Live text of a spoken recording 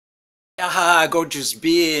Ah, gorgeous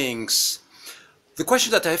beings! The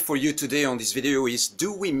question that I have for you today on this video is,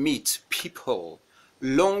 do we meet people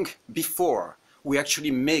long before we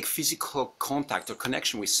actually make physical contact or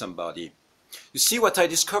connection with somebody? You see, what I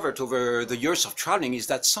discovered over the years of traveling is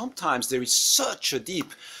that sometimes there is such a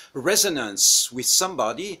deep resonance with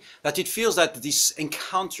somebody that it feels that this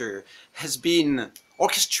encounter has been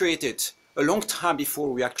orchestrated a long time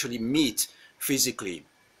before we actually meet physically.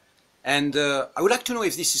 And I would like to know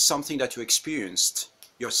if this is something that you experienced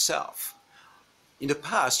yourself. In the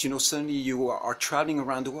past, suddenly you are traveling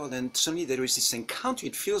around the world and suddenly there is this encounter.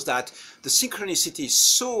 It feels that the synchronicity is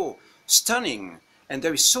so stunning and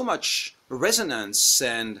there is so much resonance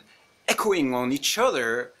and echoing on each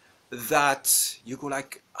other that you go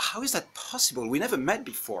like, how is that possible? We never met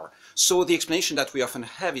before. So the explanation that we often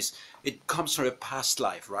have is it comes from a past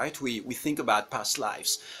life, right? We think about past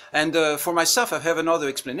lives. And for myself, I have another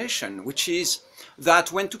explanation, which is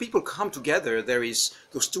that when two people come together, there is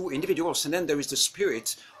those two individuals and then there is the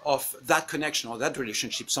spirit of that connection or that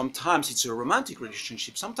relationship. Sometimes it's a romantic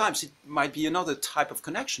relationship. Sometimes it might be another type of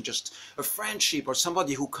connection, just a friendship or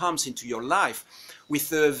somebody who comes into your life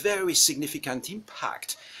with a very significant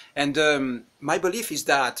impact. And my belief is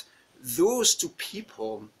that those two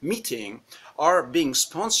people meeting are being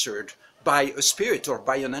sponsored by a spirit or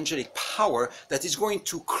by an angelic power that is going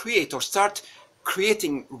to create or start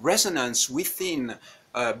creating resonance within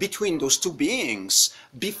between those two beings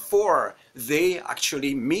before they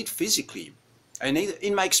actually meet physically. And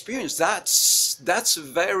in my experience, that's a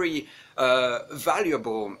very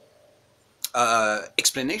valuable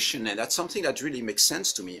explanation, and that's something that really makes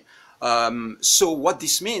sense to me. So what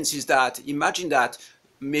this means is that imagine that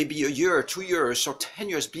maybe a year, 2 years, or 10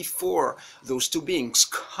 years before those two beings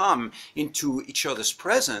come into each other's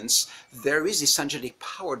presence, there is this angelic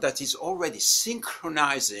power that is already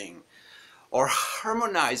synchronizing or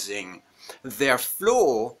harmonizing their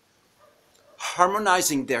flow,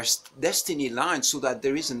 harmonizing their destiny lines so that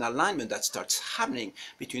there is an alignment that starts happening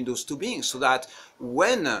between those two beings, so that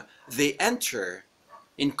when they enter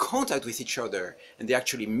in contact with each other and they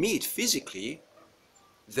actually meet physically,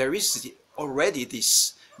 there is already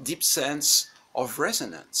this deep sense of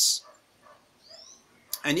resonance.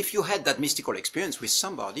 And if you had that mystical experience with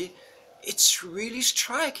somebody, it's really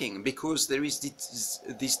striking because there is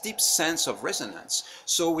this deep sense of resonance.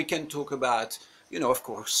 So we can talk about, of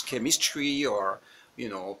course, chemistry or,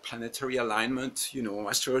 planetary alignment,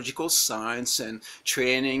 astrological science and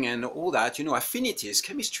training and all that, affinities,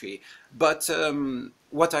 chemistry. But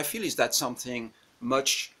what I feel is that something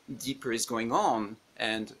much deeper is going on.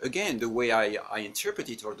 And again, the way I interpret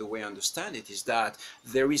it or the way I understand it is that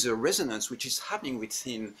there is a resonance which is happening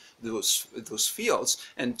within those fields.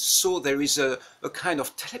 And so there is a kind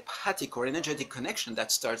of telepathic or energetic connection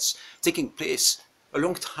that starts taking place a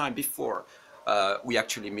long time before we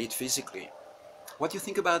actually meet physically. What do you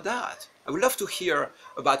think about that? I would love to hear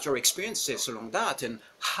about your experiences along that, and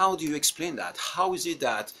how do you explain that? How is it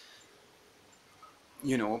that,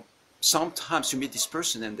 sometimes you meet this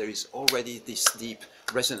person and there is already this deep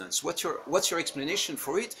resonance? What's your explanation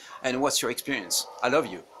for it, and what's your experience? I love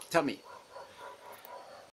you. Tell me.